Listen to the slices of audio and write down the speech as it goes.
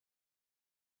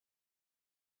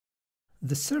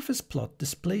The surface plot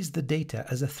displays the data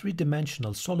as a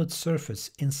three-dimensional solid surface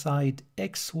inside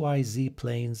XYZ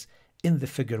planes in the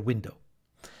figure window.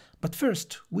 But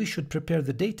first, we should prepare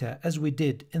the data as we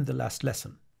did in the last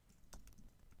lesson.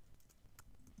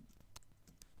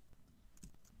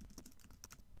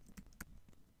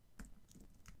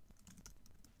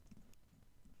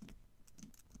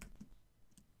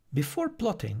 Before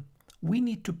plotting, we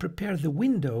need to prepare the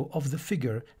window of the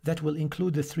figure that will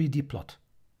include the 3D plot.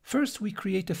 First, we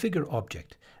create a figure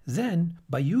object. Then,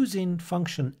 by using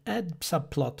function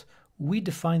addSubplot, we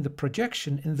define the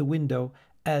projection in the window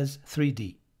as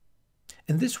 3D.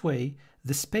 In this way,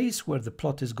 the space where the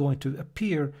plot is going to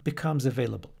appear becomes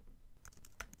available.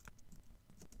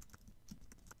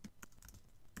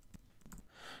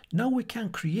 Now we can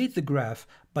create the graph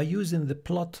by using the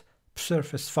plot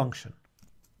surface function.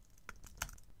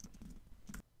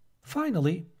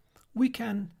 Finally, we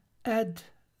can add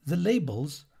the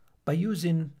labels by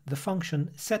using the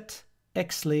function set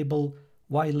x label,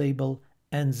 y label,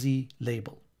 and z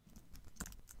label.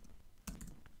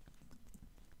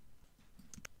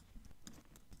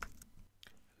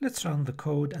 Let's run the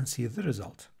code and see the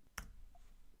result.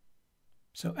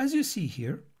 So as you see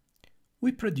here,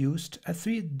 we produced a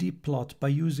 3D plot by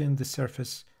using the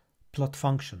surface plot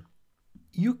function.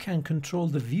 You can control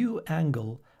the view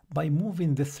angle by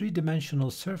moving the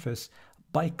three-dimensional surface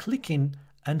by clicking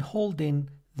and holding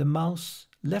the mouse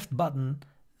left button,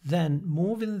 then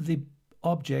moving the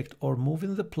object or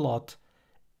moving the plot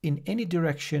in any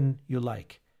direction you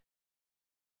like.